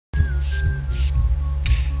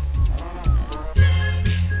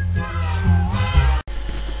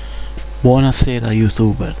Buonasera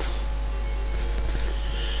youtubers,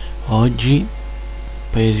 oggi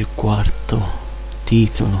per il quarto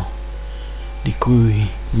titolo di cui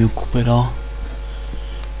mi occuperò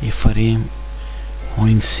e faremo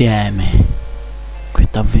insieme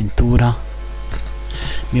questa avventura,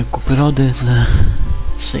 mi occuperò del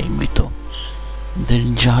seguito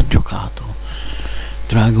del già giocato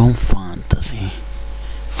Dragon Fantasy.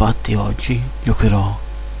 Infatti oggi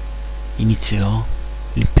inizierò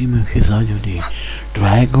il primo episodio di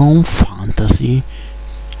Dragon Fantasy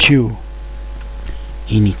 2.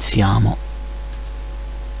 Iniziamo.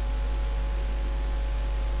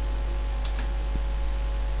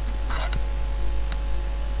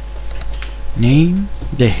 Name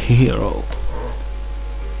the hero.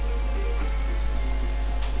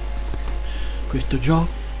 Questo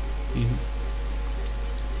gioco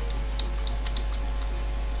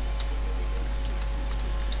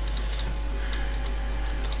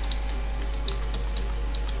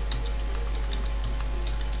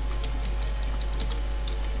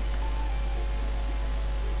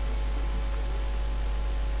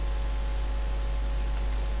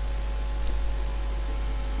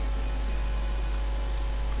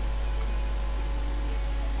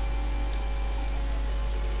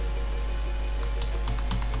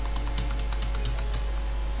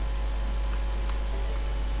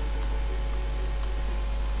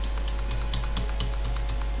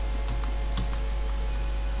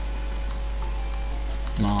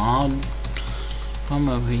no,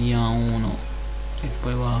 fammi via uno e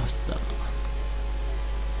poi basta.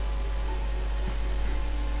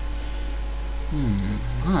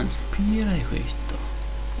 Anzi, piglierei questo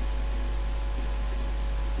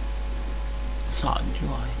saggio,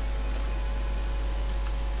 vai.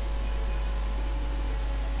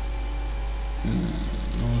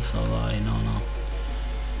 Non lo so, vai, no.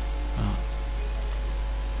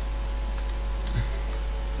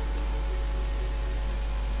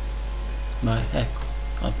 Vai, ecco,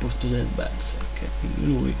 al posto del berserk, quindi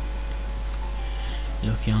lui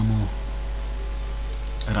lo chiamo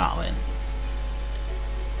Raven.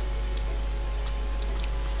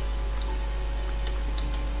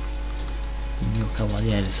 Il mio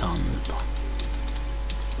cavaliere santo.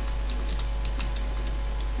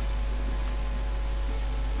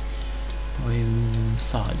 Poi un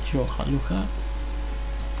saggio a Luca.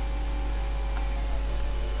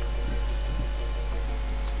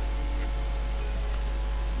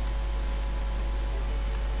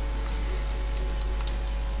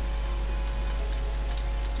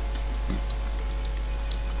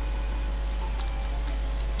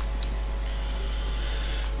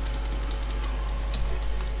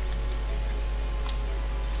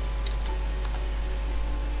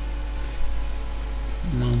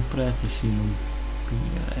 Ma un prete si non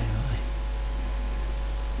piglierei,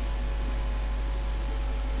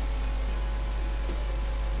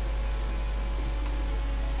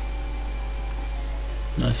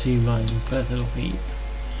 vai. Ah sì, vai, un prete lo piglio.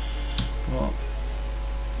 Però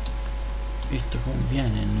questo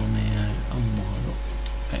conviene il nome a modo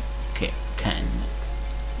che Ken.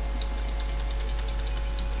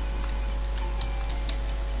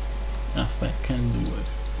 Aspetta, Ken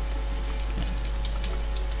 2.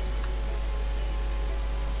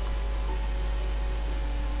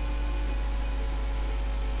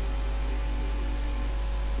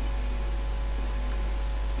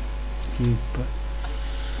 Keep.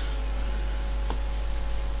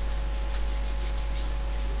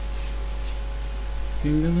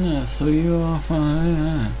 Quindi adesso io a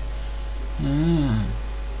fare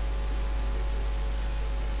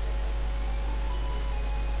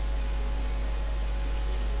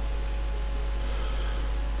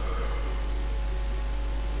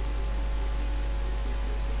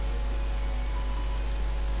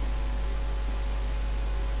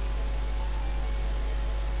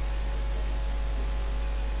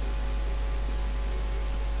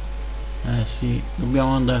sì,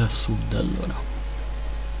 dobbiamo andare a sud allora.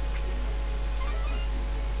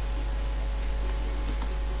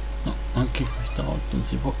 No, anche questa volta non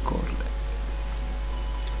si può correre.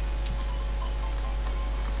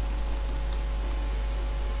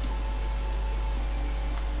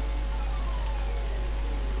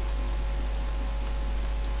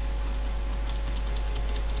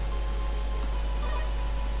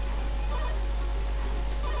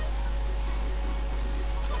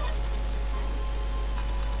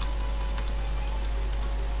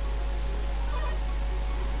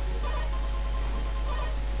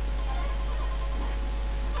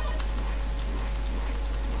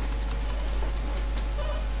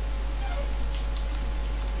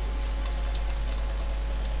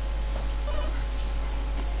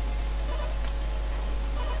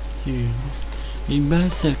 Sì. Il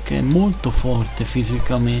berserk è molto forte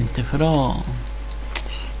fisicamente, però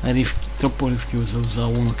è troppo rischioso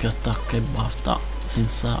usare uno che attacca e basta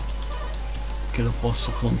senza che lo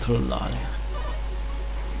posso controllare,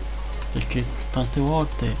 perché tante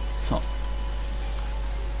volte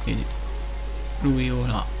vedi, lui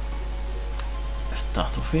ora è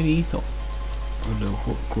stato ferito, lo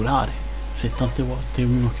devo curare. Se tante volte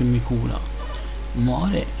uno che mi cura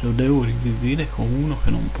muore, lo devo rivivere con uno che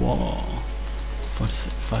non può forse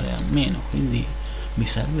fare a meno, quindi mi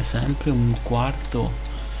serve sempre un quarto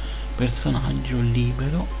personaggio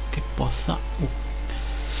libero che possa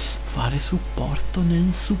fare supporto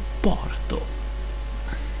nel supporto.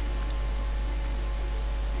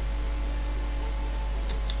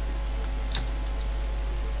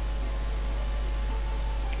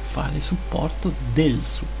 Fare supporto del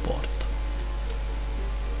supporto,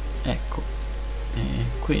 ecco, è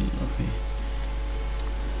quello che,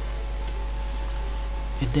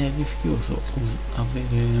 ed è rischioso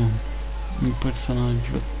avere un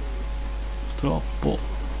personaggio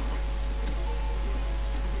troppo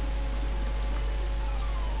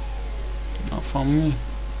fammi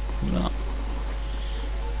no.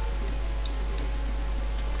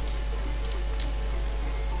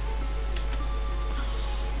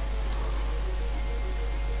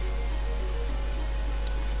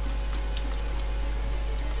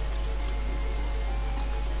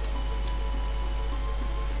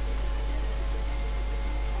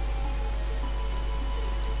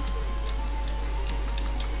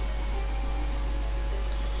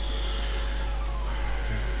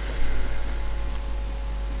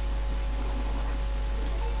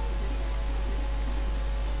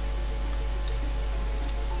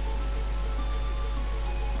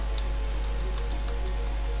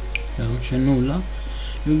 Non c'è nulla,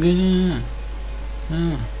 non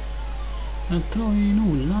trovi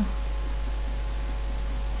nulla.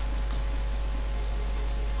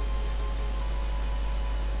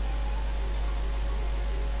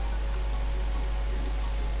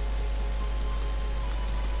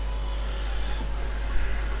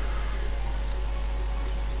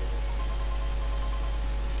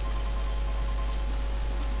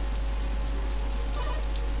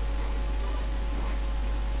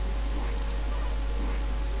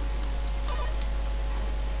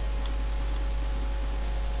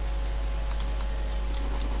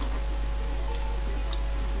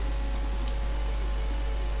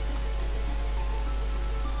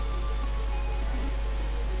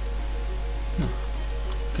 No,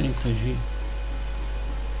 30 G.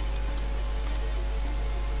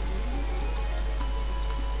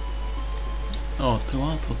 Ho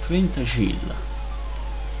trovato 30 gilla.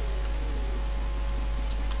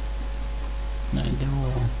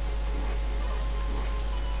 Devo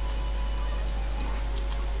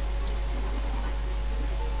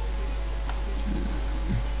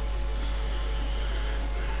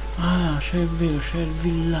c'è il vero, c'è il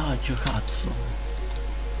villaggio, cazzo.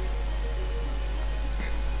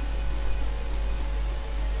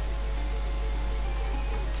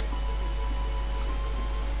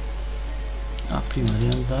 Prima di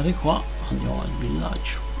andare qua andiamo al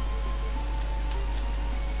villaggio.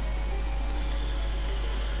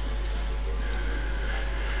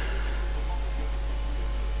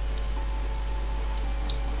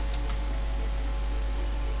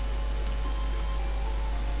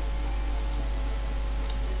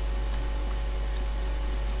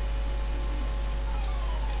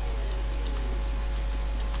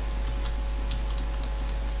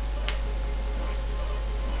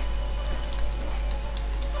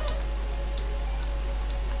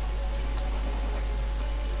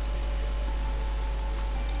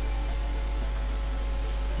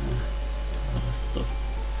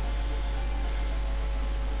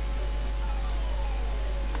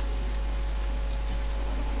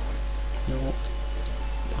 Devo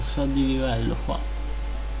passare di livello qua.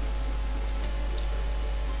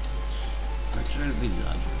 C'è il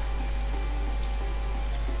villaggio,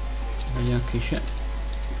 vediamo chi c'è.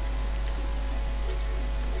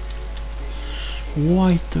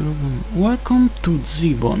 White Room. Welcome to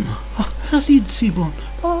Zibon. Era lì Zibon.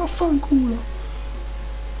 Oh, fanculo.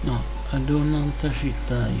 No, devo un'altra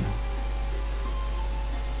città io.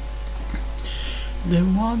 The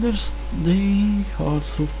waters, they are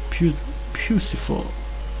so beautiful,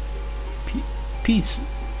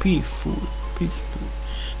 peaceful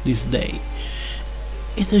this day.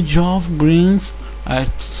 It a job brings a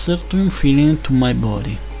certain feeling to my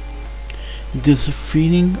body. It is a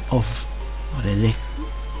feeling of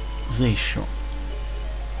relaxation.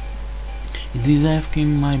 It is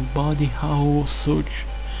asking my body how such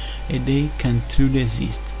a day can truly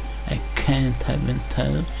exist. can't even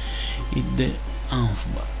tell it the answer.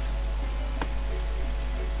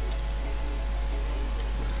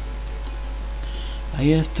 I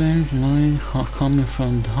hear strange noise coming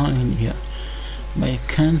from down here, but I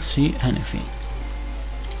can't see anything.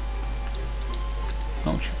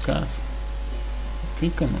 Non c'è caso.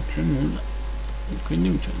 Clicca, non c'è nulla. Quindi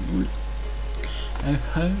non c'è nulla. I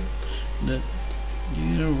heard that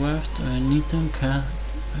deer left an eaten cat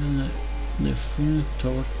and the film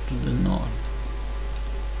toward to the north.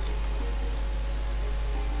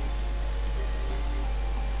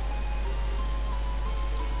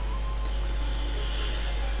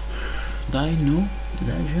 I know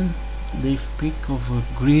legend. They speak of a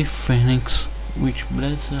great phoenix which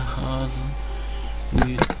blesses us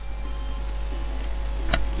with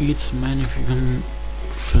its magnificent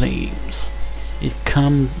flames. It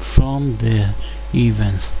came from the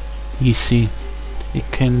heavens. You see, it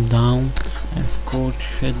came down and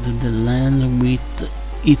scorched the land with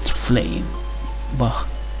its flame. But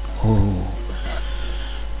oh,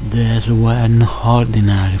 these were not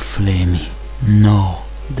ordinary flames. No,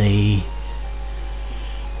 they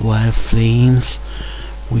were flames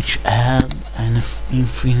which had an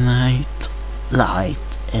infinite light,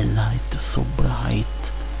 a light so bright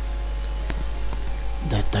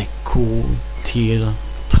that I could tear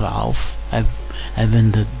through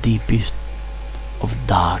even the deepest of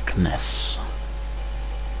darkness.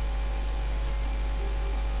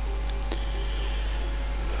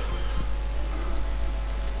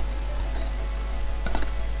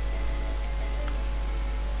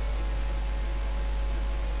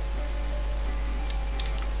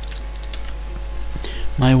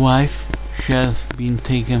 My wife, she has been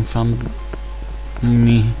taken from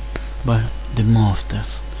me by the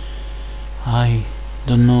monsters. I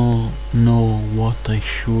don't know what I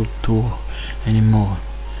should do anymore.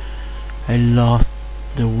 I lost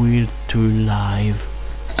the will to live.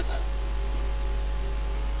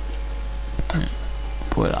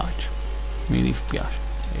 Poveraccio, mi dispiace.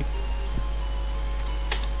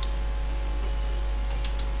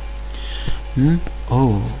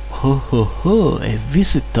 Oh, è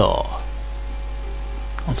visitor.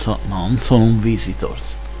 Non sono un visitor,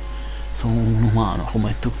 sono un umano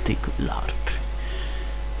come tutti gli altri.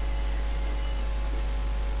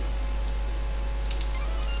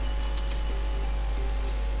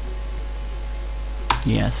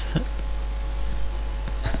 Yes.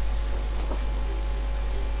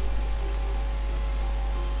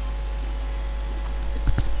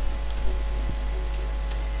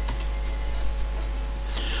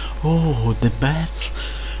 Oh, the beds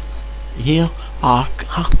here are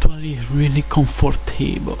actually really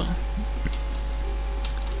comfortable.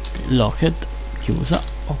 Locked, chiusa,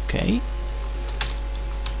 ok.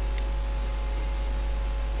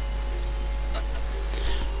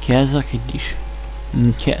 Chiesa, che dice?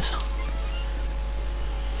 In chiesa.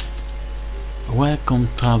 Welcome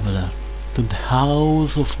traveler to the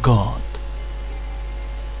house of God.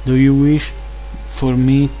 Do you wish for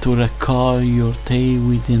me to record your tale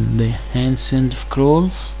within the ancient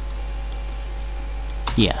scrolls?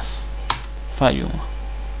 Yes. Fai uno.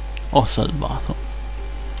 Ho salvato.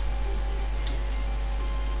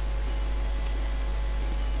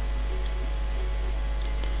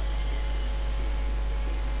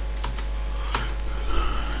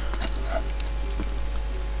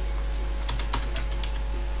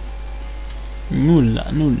 Nulla.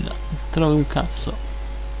 Trovi un cazzo.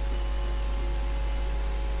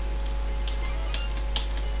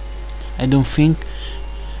 I don't think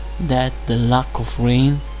that the lack of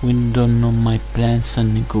rain will do my plants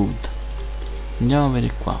any good. Andiamo a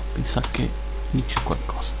vedere qua, mi sa che dice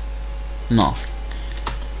qualcosa.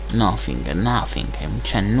 Nothing, non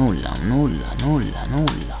c'è nulla.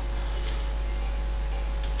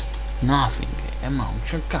 Nothing, ma non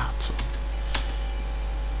c'è cazzo.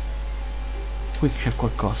 Qui c'è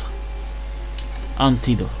qualcosa.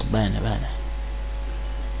 Antidoto, bene.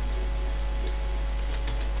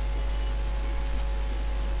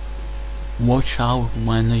 Watch out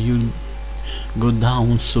when you go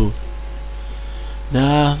down so. There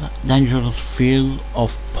are dangerous fields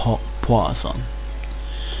of poison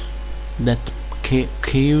that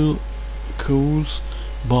cause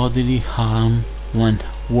bodily harm when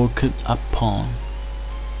worked upon.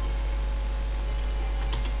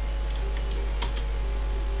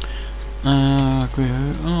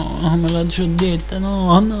 No, me l'ha già detta,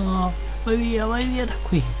 no, vai via da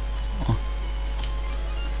qui.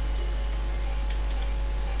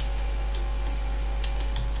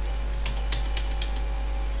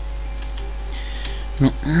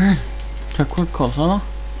 No, c'è qualcosa, no?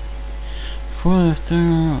 Fuori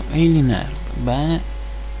alien herb, bene.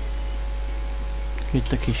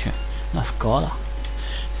 Chi c'è? La scuola?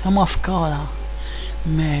 Siamo a scuola!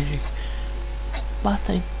 Magic. But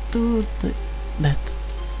I thought that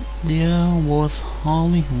there was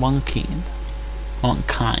only one kind. One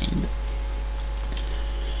kind.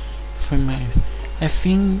 I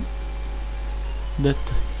think that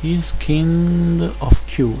he's kind of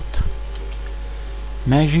cute.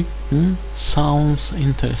 Magic sounds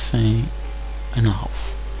interesting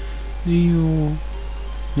enough. Do you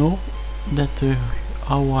know that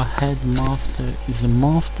our headmaster is a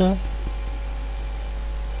monster?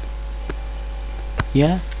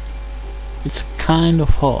 Yeah? It's kind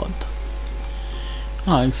of odd.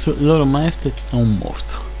 Ah, il loro maestro è un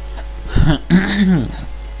mostro.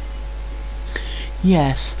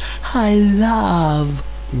 Yes, I love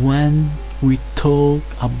when we talk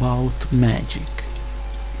about magic.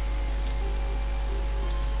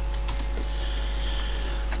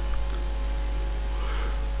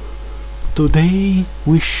 Today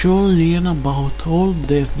we shall learn about all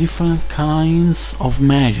the different kinds of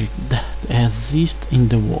magic that exist in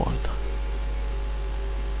the world.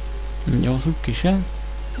 Andiamo su che c'è.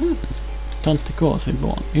 Tante cose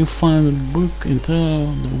buone. You find a book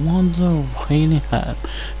entitled The Wonder of Healing Herb.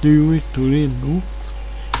 Do you wish to read books?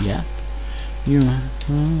 Yeah. You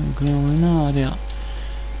grow in area.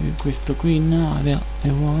 Questo qui in area e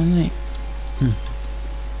vuole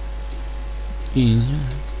you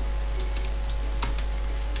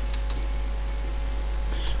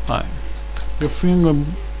find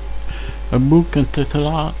a book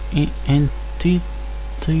entitled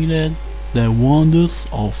The Wonders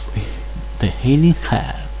of the Healing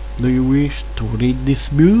Herb. Do you wish to read this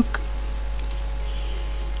book?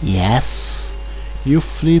 Yes. You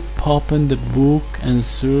flip open the book and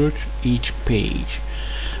search each page.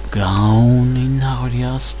 Grown in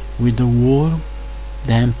areas with a warm,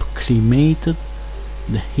 damp climate,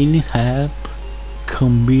 the healing herb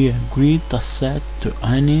can be a great asset to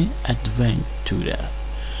any adventurer,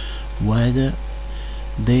 whether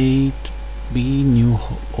they be new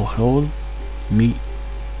or old,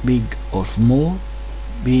 big or small.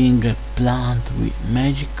 Being a plant with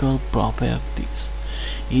magical properties,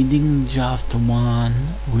 eating just one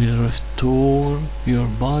will restore your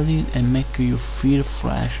body and make you feel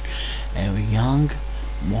fresh and young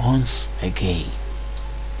once again.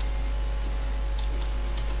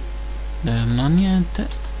 Niente.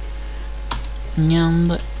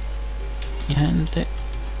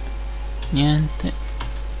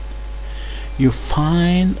 You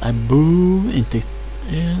find a book in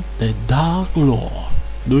the Dark Lord.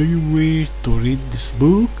 Do you wish to read this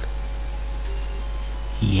book?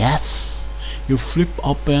 Yes. You flip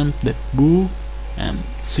open the book and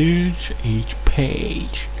search each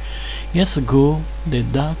page. Years ago, the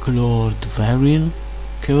Dark Lord Varil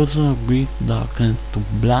caused a great darkness to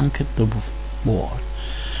blanket the world.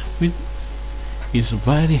 With his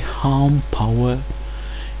very harm power,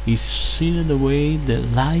 he sealed away the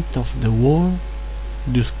light of the world,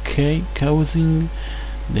 thus causing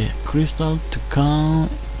the crystal to come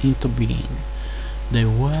into being. They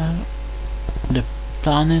were the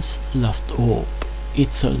planet's last hope,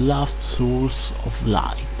 its last source of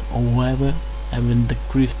light. However, even the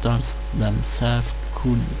crystals themselves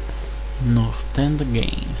could not stand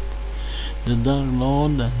against. The Dark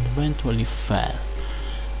Lord eventually fell,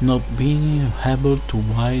 not being able to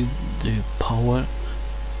wield the power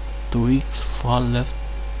to its fullest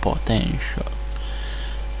potential.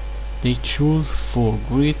 They chose for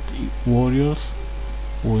great warriors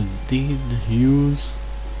who did use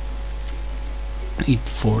it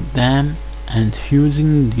for them, and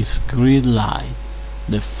using this great light,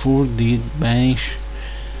 the four did banish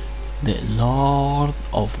the Lord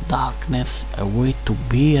of Darkness away to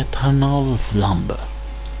be eternal slumber.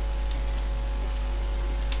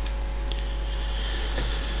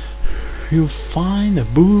 You find a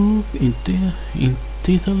book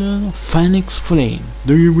entitled Phoenix Flame.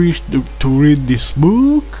 Do you wish to read this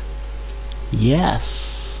book?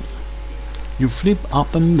 Yes. You flip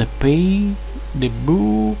open the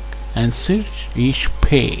book and search each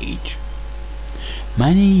page.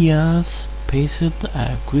 Many years passed.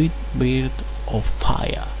 A great bird of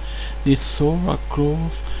fire did soar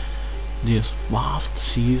across this vast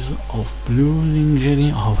seas of blue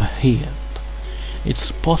lingering overhead.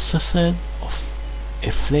 It's possessed of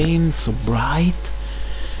a flame so bright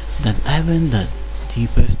that even the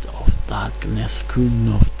deepest of darkness could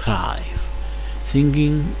not thrive.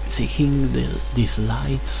 Seeking this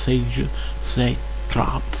light sage set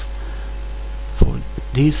traps for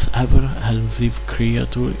this ever-elusive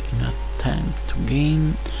creature in an attempt to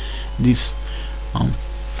gain this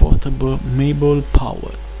unfathomable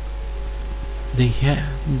power. They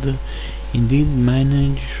had indeed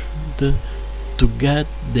managed to get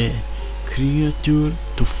the creature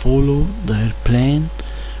to follow their plan,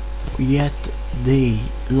 yet they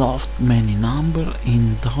lost many number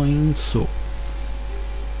in doing so.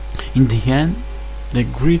 In the end, the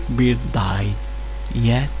great bear died,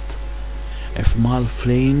 yet a small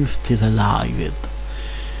flame still alive.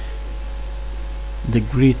 The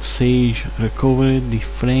great sage recovered the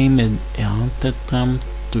flame and wanted them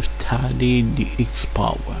to study its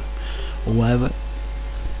power. However,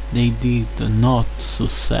 they did not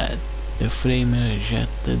succeed. The flame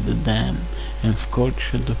rejected them and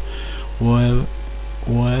scorched whoever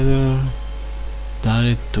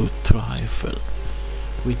dared to trifle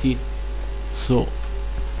with it. So,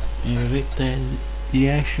 in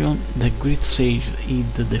retaliation, the great sage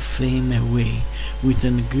hid the flame away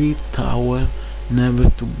within a great tower, never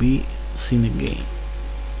to be seen again.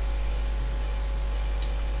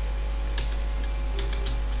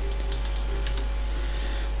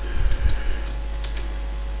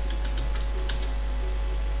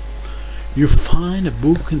 You find a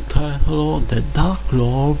book entitled The Dark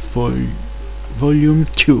Lord for Volume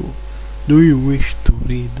 2. Do you wish to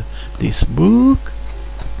read this book?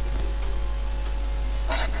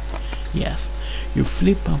 Yes. You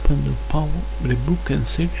flip open the book and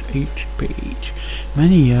search each page.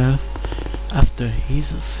 Many years after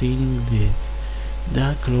his seeing, the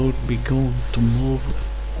Dark Lord began to move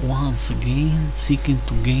once again, seeking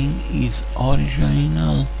to gain his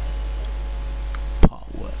original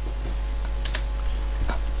power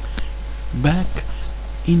back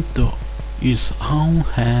into his own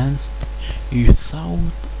hands. He sought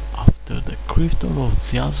after the crystal of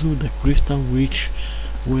Ziazu, the crystal which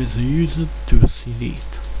was used to seal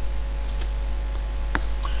it.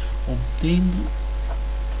 Obtaining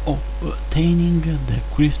the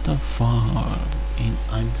crystal from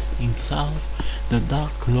himself, the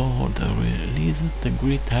Dark Lord released the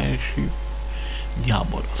great airship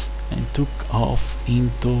Diabolos and took off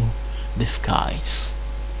into the skies.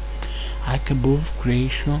 Like above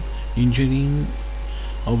creation, injuring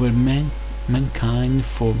over mankind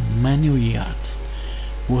for many years,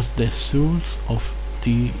 was the source of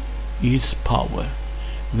his power,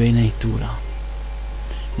 Venatura.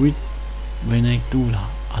 With Venatura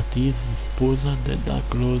at his disposal, the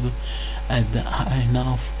Dark Lord had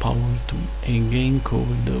enough power to again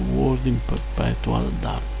cover the world in perpetual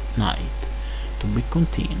dark night. To be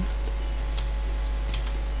continued.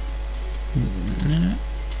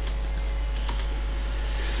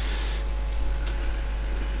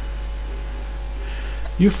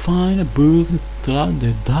 You find a book entitled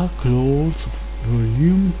The Dark Lords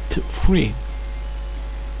Volume 3.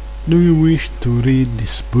 Do you wish to read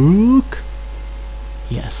this book?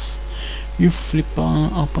 Yes. You flip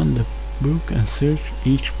open the book and search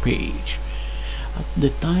each page. At the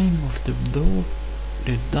time of the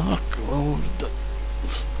Dark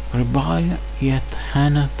Lord's rebellion, yet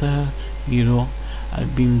another hero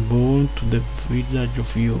had been born to the village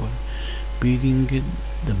of Yor, bearing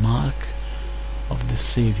the mark of the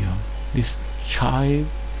Savior. This child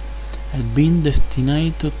had been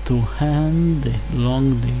destined to end the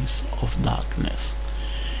long days of darkness,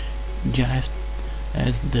 just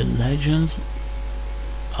as the legends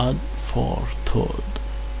had foretold.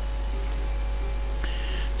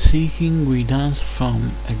 Seeking guidance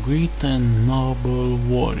from a great and noble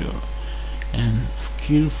warrior, and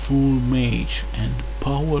skillful mage, and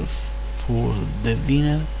powerful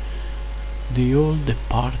diviner, they all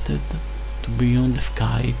departed to beyond the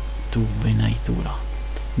sky to Venatura.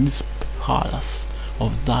 This palace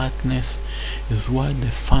of darkness is where the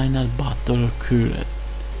final battle occurred,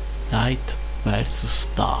 light versus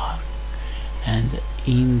dark, and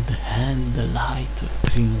in the end the light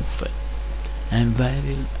triumphed, and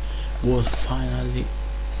Veril was finally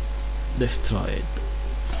destroyed.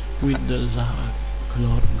 With the Dark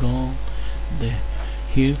Lord gone, the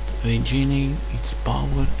earth regained its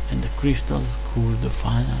power, and the crystals could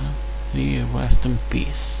finally rest in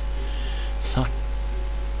peace.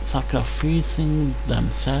 Sacrificing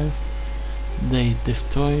themselves, they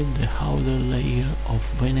destroyed the outer layer of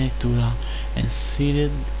Venatura and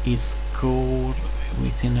sealed its core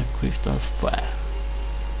within a crystal sphere.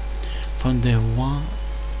 From the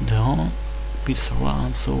on, peace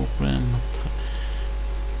ran supreme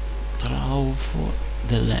through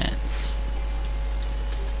the lands.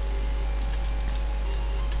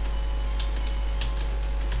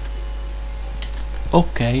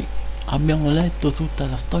 Ok, abbiamo letto tutta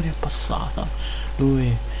la storia passata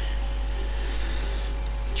dove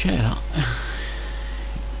c'era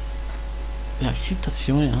la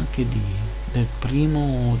citazione anche del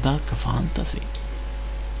primo Dark Fantasy,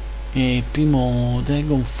 e primo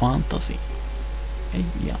Dragon Fantasy. E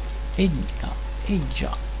già, e già, e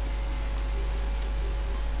già.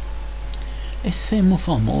 E siamo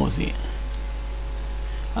famosi.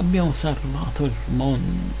 Abbiamo salvato il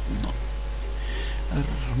mondo. Il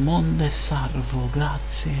mondo è salvo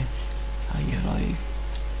grazie agli eroi.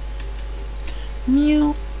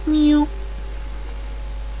 Miu, miu.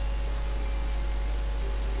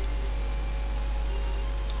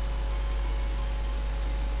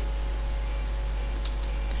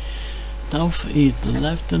 Tough it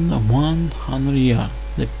left 100 yards.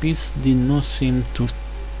 The peace did not seem to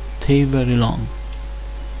stay very long.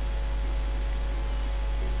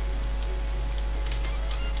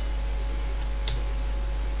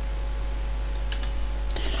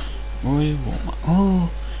 Oh,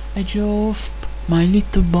 I Jove, my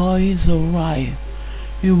little boy is alright.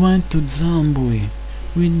 He went to Zambui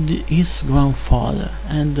with his grandfather,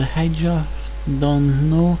 and I just don't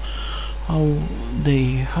know how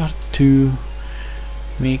they are to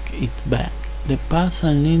make it back. The path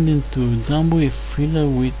leading to Zambui is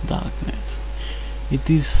filled with darkness. It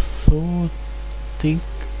is so thick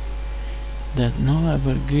that no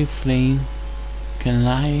evergreen flame can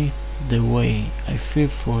light the way. I fear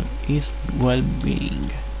for his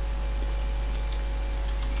well-being.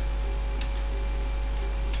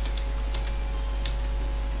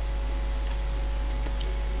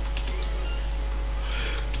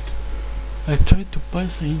 I tried to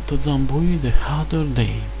pass into Zambui the other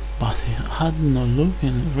day, but I had no luck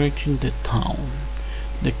in reaching the town.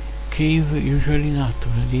 The cave, usually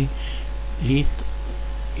naturally lit,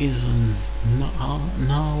 is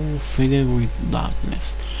now filled with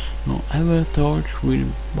darkness. No ever torch will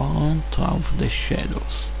burn through the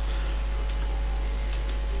shadows.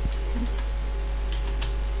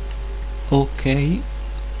 Ok.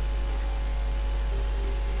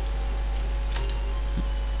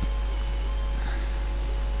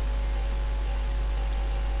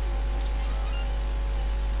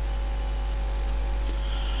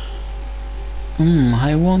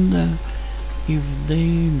 I wonder if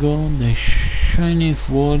they got the shiny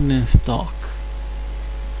sword in stock.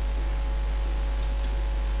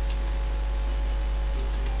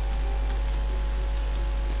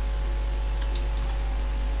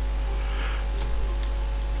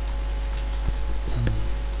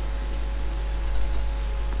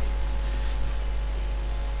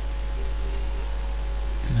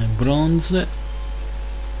 Bronze.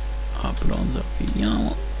 A bronze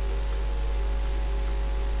vediamo.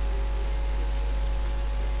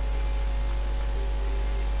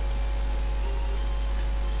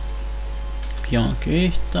 Più anche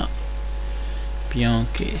esta, più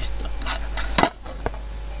anche esta.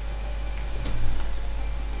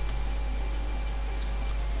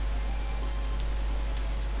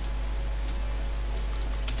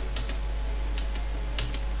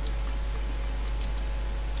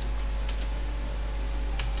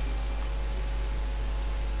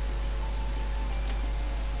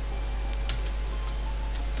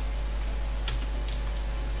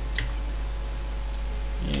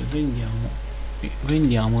 E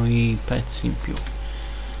vendiamo i pezzi in più.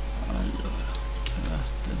 Allora,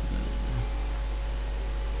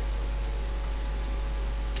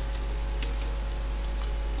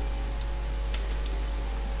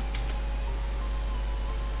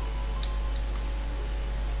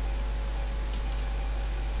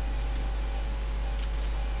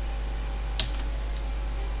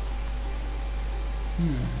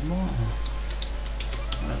 buono.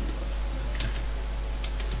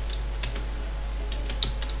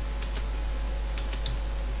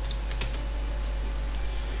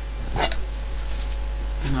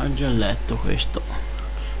 Ho già letto questo.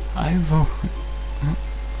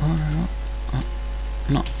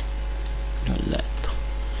 No, già letto.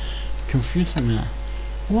 Confuse me.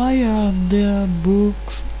 Why are there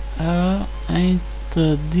books? Ain't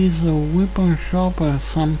this a weapon shop or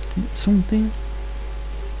something?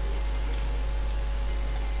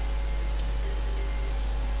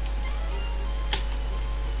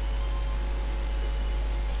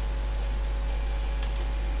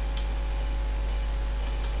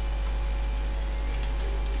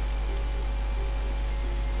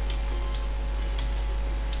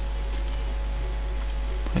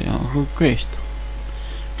 Vediamo con questo.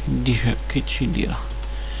 Dice che ci dirà.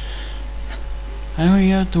 I'm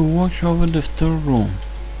here to watch over the store room.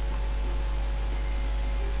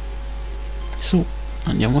 Su,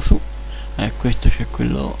 andiamo su. Questo c'è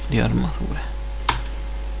quello di armature.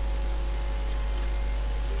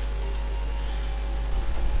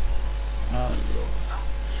 Allora,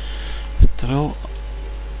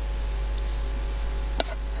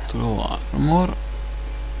 true armor.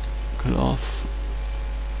 cloth.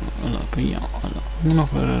 Allora prendiamo, allora, uno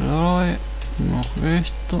per l'eroe, uno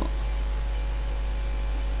questo,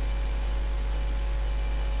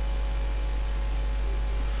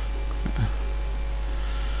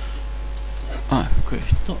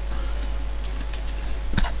 questo,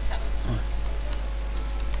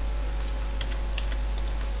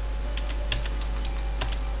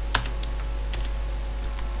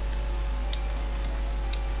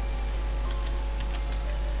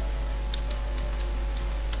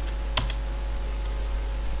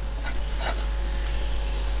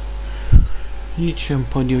 lì c'è un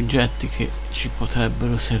po' di oggetti che ci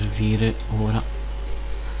potrebbero servire ora.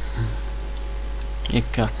 E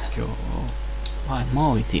cacchio, vai,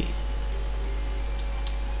 muoviti.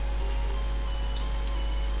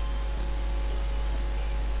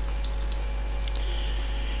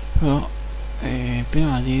 Però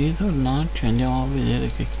prima di ritornarci andiamo a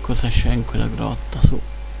vedere che cosa c'è in quella grotta su,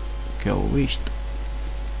 che ho visto.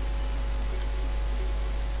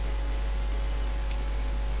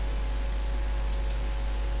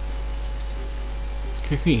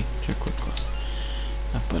 Che qui c'è qualcosa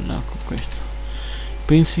da parlare con questo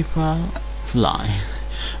principal fly.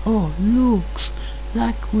 Oh, looks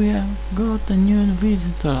like we have got a new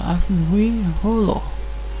visitor, haven't we? Hello.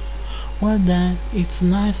 Well then, it's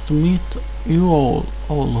nice to meet you all.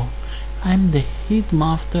 Hello. I'm the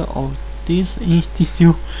headmaster of this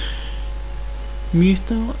institute,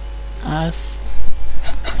 Mr. S.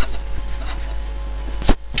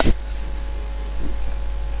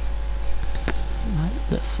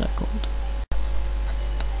 The second.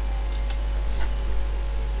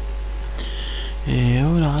 E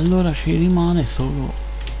ora allora ci rimane solo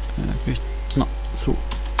no, su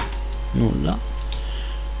nulla,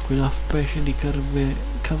 quella specie di caverna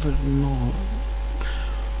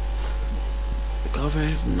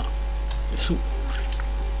su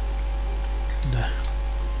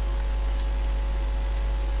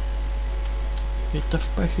questa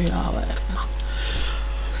specie di caverna.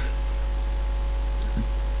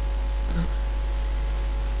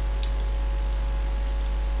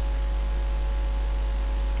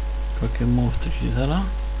 Qualche mostro ci sarà,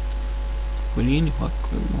 piccolini,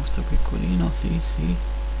 qualche mostro piccolino, sì,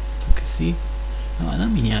 perché sì, no, è una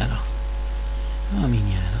miniera,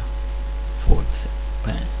 forse,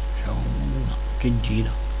 penso, c'è una che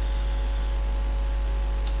gira.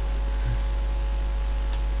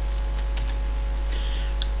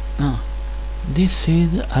 This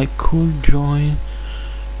said I could join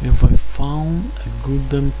if I found a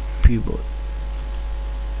good people.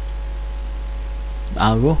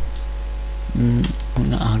 Ago?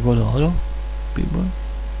 Un ago loro? People?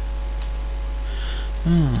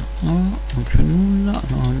 No, non c'è nulla,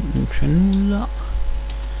 non c'è nulla.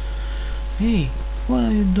 Hey, what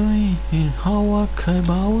are you doing in our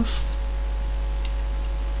clubhouse?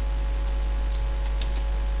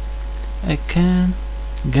 I can't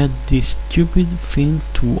get this stupid thing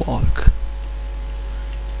to work.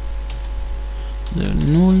 Del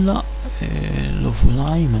nulla, lo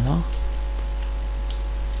fly me là.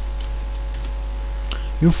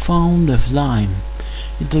 You found a slime.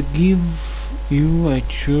 It'll give you a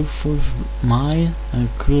cheerful smile and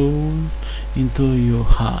crawls into your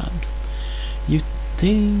heart. You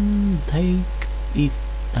take it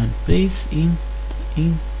and place it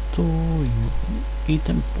into your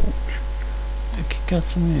item pouch. E che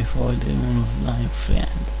cazzo me ne fai di uno slime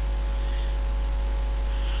friend?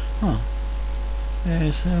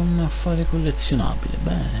 Se è un affare collezionabile,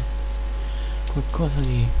 bene. Qualcosa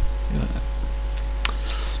di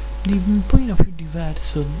un pochino più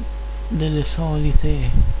diverso delle solite,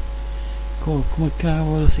 come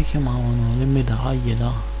cavolo si chiamavano, le medaglie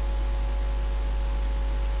là,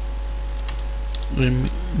 le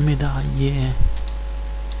medaglie,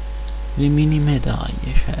 le mini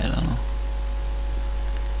medaglie c'erano.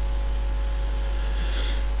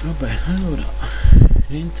 Vabbè, allora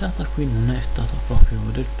l'entrata qui non è stata proprio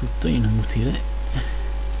del tutto inutile,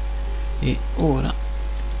 e ora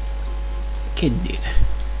che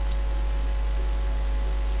dire,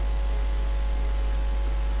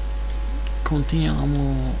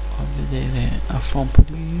 continuiamo a vedere, a fare un po'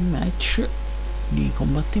 di match, di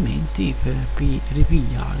combattimenti per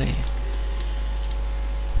ripigliare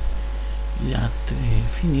le altre,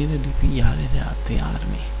 finire di pigliare le altre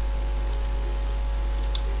armi.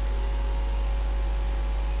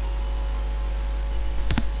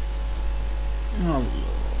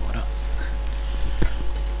 Allora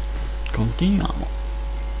continuiamo.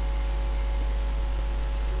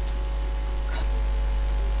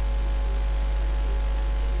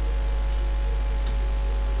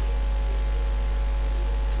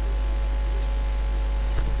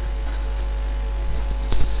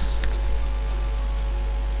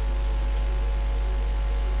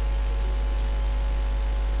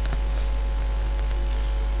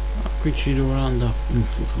 qui ci dovrà andare in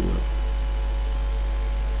futuro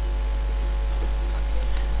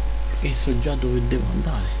e so già dove devo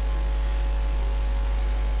andare.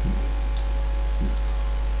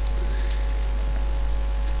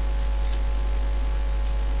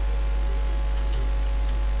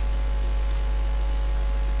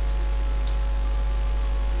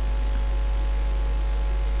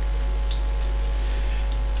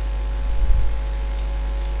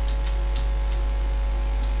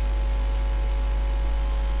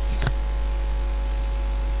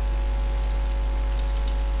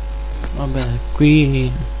 Vabbè,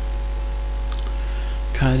 qui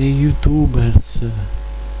cari youtubers,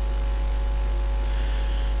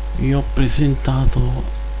 io ho presentato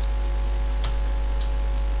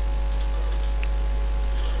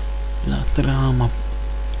la trama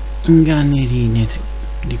in grandi linee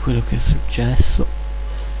di quello che è successo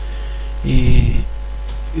e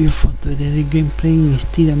vi ho fatto vedere il gameplay in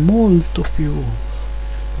stile molto più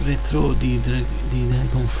retro di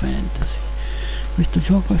Dragon Fantasy. Questo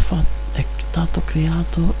gioco è stato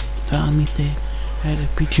creato tramite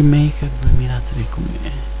rpgmaker 2003,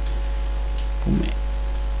 come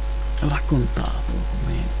raccontato,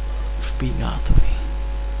 come spiegatovi.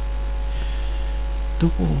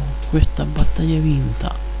 Dopo questa battaglia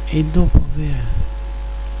vinta e dopo aver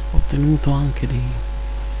ottenuto anche dei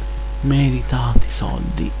meritati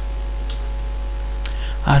soldi,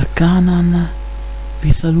 Arcanan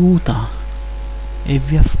vi saluta e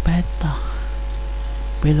vi aspetta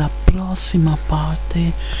per la prossima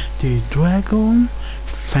parte di Dragon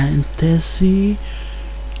Fantasy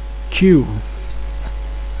Q.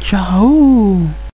 Ciao!